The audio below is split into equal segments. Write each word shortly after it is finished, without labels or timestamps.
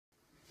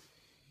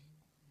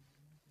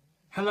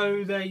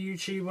Hello there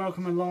YouTube,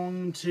 welcome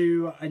along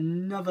to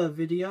another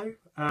video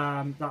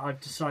that I've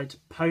decided to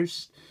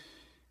post.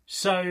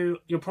 So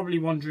you're probably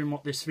wondering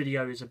what this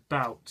video is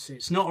about.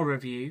 It's not a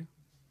review,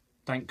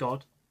 thank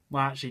God.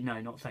 Well actually no,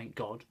 not thank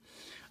God.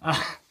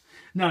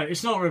 No,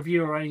 it's not a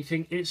review or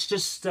anything. It's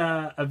just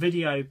a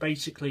video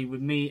basically with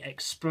me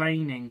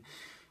explaining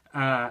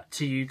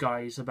to you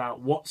guys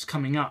about what's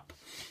coming up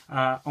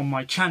on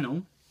my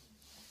channel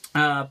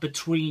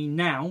between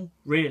now,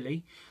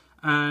 really,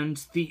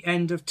 and the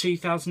end of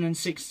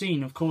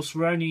 2016. Of course,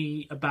 we're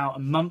only about a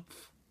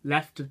month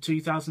left of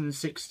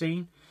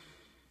 2016.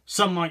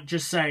 Some might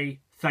just say,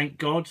 thank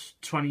God,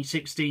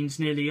 2016's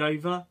nearly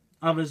over.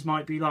 Others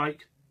might be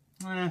like,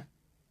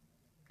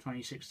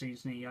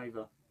 2016's nearly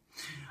over.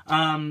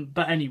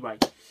 But anyway,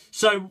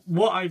 so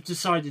what I've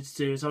decided to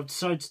do is I've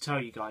decided to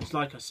tell you guys,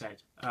 like I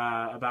said,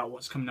 about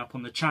what's coming up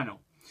on the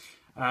channel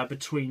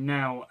between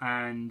now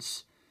and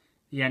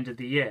the end of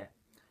the year.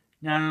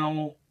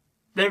 Now,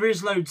 there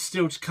is loads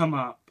still to come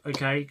up,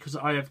 okay, because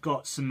I have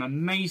got some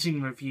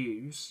amazing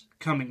reviews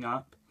coming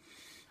up,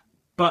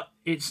 but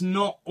it's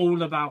not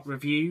all about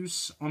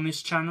reviews on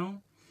this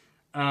channel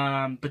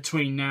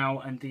between now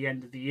and the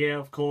end of the year.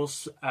 Of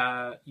course,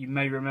 you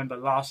may remember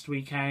last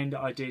weekend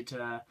I did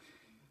a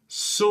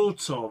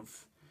sort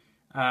of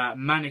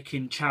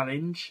mannequin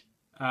challenge,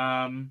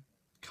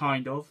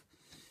 kind of.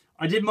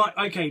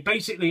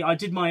 Basically I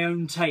did my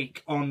own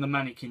take on the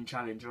mannequin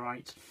challenge,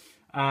 alright?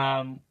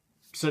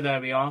 So there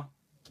we are.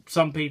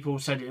 Some people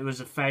said it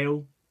was a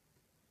fail.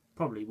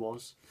 Probably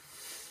was.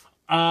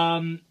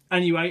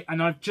 Anyway,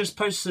 and I've just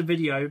posted a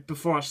video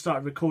before I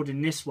started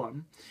recording this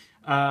one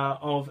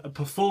of a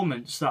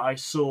performance that I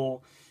saw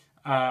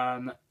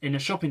in a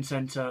shopping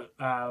centre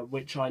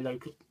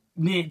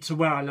near to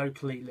where I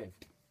locally live,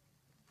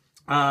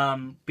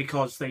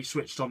 because they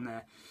switched on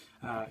their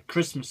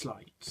Christmas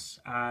lights,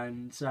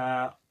 and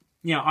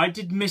yeah, I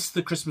did miss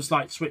the Christmas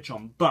light switch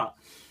on, but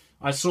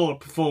I saw a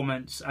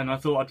performance and I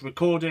thought I'd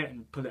record it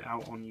and put it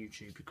out on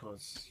YouTube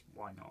because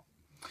why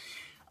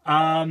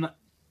not?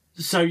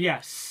 So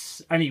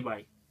yes,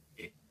 anyway,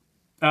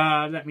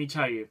 let me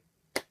tell you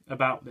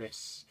about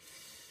this.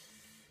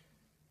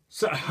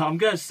 So I'm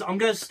gonna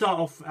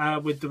start off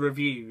with the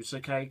reviews,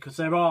 okay? Because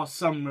there are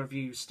some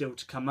reviews still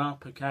to come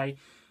up, okay?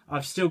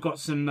 I've still got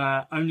some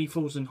Only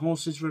Fools and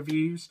Horses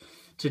reviews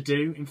to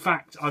do. In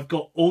fact, I've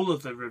got all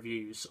of the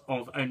reviews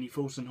of Only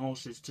Fools and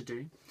Horses to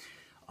do.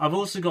 I've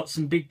also got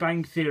some Big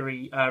Bang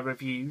Theory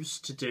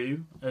reviews to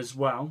do as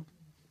well.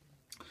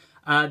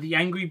 The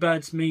Angry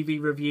Birds movie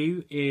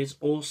review is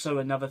also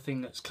another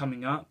thing that's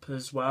coming up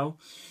as well,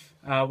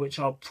 which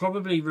I'll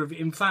probably review.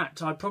 In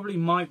fact, I probably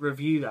might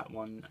review that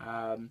one,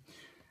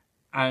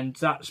 and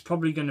that's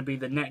probably going to be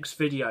the next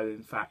video,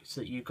 in fact,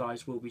 that you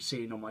guys will be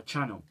seeing on my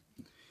channel,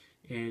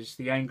 is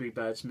the Angry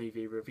Birds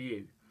movie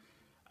review.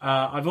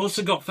 I've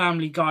also got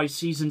Family Guy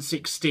Season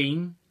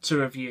 16 to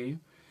review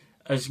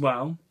as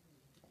well.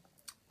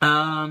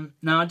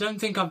 Now, I don't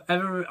think I'm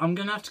going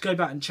to have to go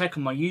back and check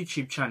on my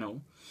YouTube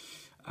channel,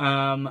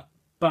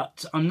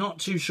 but I'm not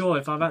too sure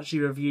if I've actually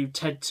reviewed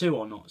Ted 2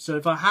 or not. So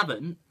if I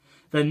haven't,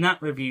 then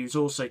that review is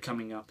also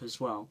coming up as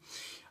well.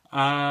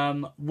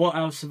 What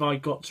else have I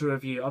got to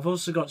review? I've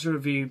also got to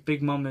review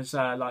Big Mama's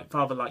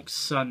Father Like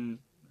Son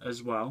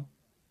as well.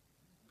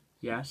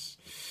 Yes.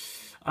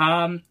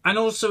 And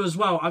also as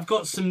well, I've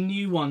got some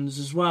new ones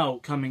as well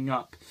coming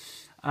up.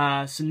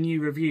 Some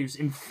new reviews.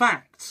 In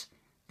fact,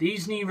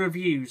 these new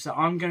reviews that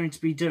I'm going to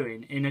be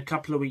doing in a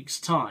couple of weeks'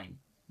 time,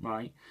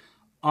 right,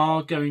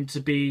 are going to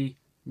be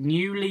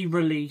newly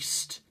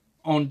released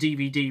on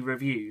DVD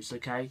reviews,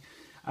 okay?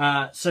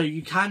 So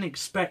you can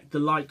expect the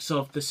likes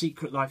of The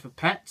Secret Life of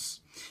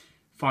Pets,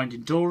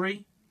 Finding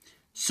Dory,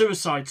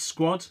 Suicide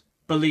Squad,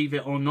 believe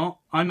it or not.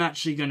 I'm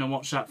actually going to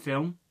watch that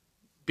film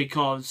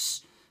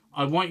because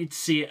I wanted to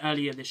see it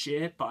earlier this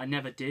year, but I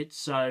never did.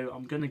 So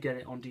I'm going to get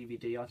it on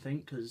DVD, I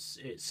think, because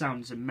it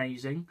sounds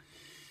amazing.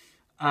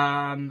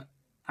 And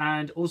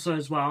also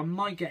as well, I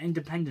might get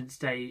Independence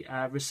Day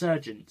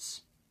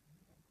Resurgence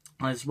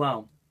as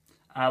well,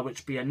 which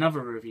will be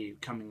another review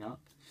coming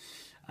up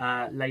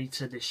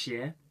later this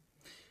year.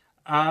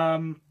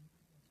 And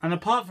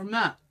apart from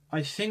that,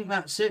 I think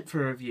that's it for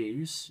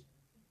reviews,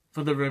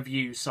 for the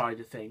review side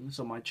of things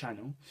on my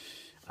channel.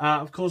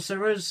 Of course,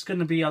 there is going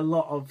to be a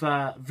lot of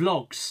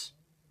vlogs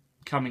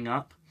coming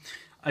up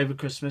over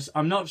Christmas.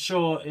 I'm not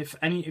sure if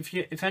any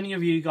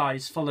of you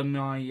guys follow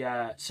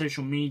my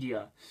social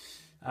media,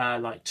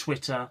 like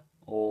Twitter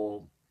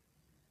or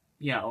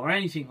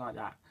anything like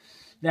that,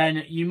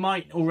 then you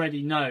might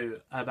already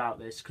know about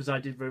this because I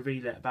did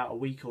reveal it about a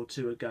week or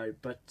two ago.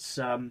 But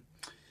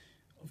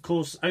of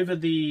course, over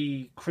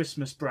the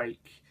Christmas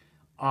break,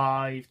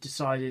 I've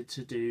decided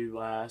to do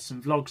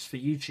some vlogs for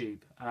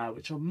YouTube,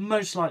 which I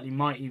most likely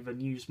might even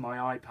use my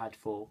iPad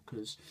for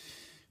because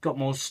got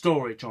more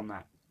storage on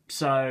that.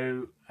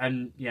 So,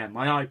 and yeah,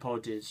 my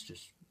iPod is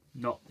just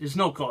it's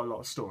not got a lot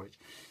of storage,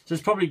 so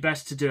it's probably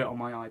best to do it on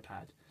my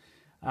iPad.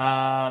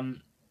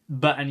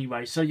 But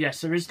anyway, so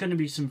yes, there is going to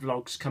be some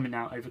vlogs coming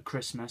out over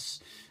Christmas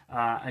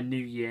and New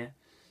Year.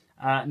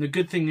 And the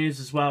good thing is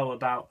as well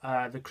about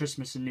the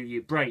Christmas and New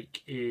Year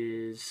break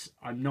is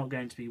I'm not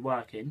going to be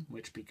working,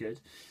 which would be good,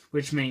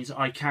 which means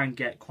I can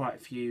get quite a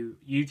few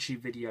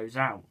YouTube videos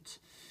out.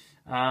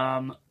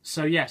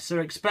 So yeah, so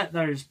expect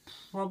those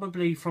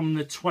probably from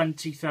the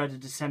 23rd of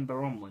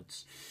December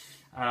onwards.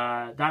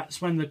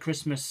 That's when the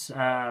Christmas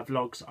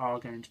vlogs are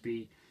going to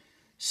be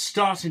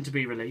starting to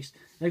be released.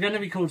 They're going to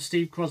be called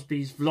Steve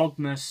Crosby's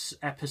Vlogmas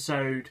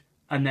episode,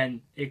 and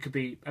then it could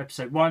be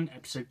episode 1,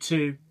 episode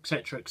 2,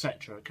 etc,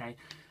 etc, okay?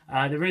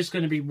 There is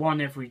going to be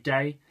one every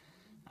day,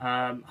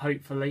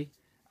 hopefully,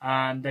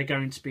 and they're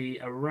going to be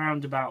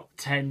around about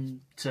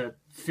 10 to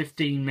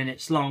 15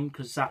 minutes long,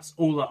 because that's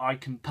all that I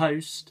can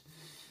post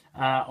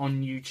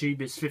on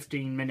YouTube is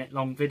 15-minute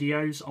long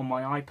videos on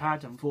my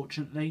iPad,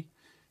 unfortunately.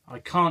 I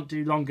can't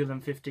do longer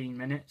than 15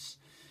 minutes.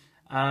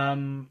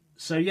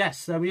 So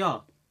yes, there we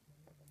are.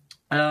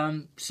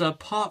 So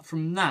apart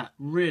from that,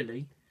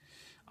 really,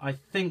 I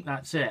think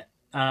that's it.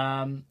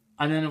 And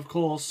then, of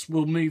course,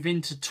 we'll move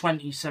into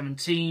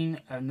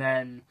 2017, and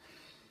then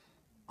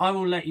I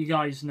will let you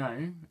guys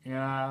know,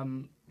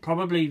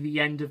 probably the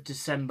end of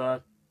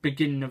December,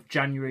 beginning of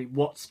January,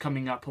 what's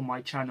coming up on my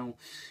channel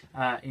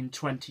in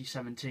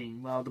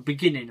 2017. Well, the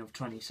beginning of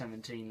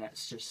 2017,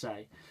 let's just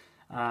say.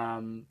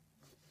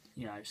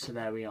 So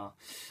there we are.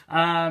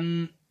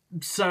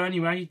 So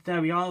anyway,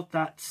 there we are.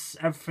 That's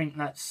everything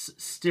that's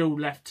still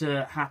left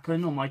to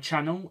happen on my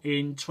channel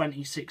in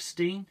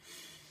 2016.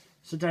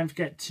 So don't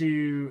forget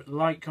to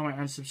like, comment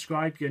and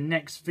subscribe. Your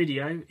next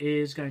video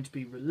is going to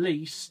be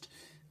released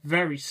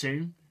very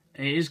soon.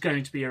 It is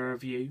going to be a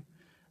review.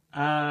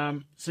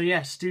 So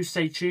yes, do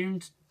stay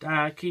tuned.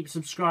 Keep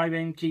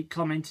subscribing, keep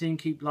commenting,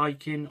 keep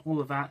liking, all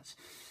of that.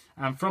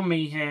 And from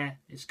me here,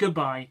 it's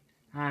goodbye.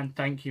 And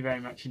thank you very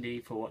much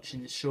indeed for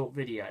watching this short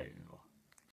video.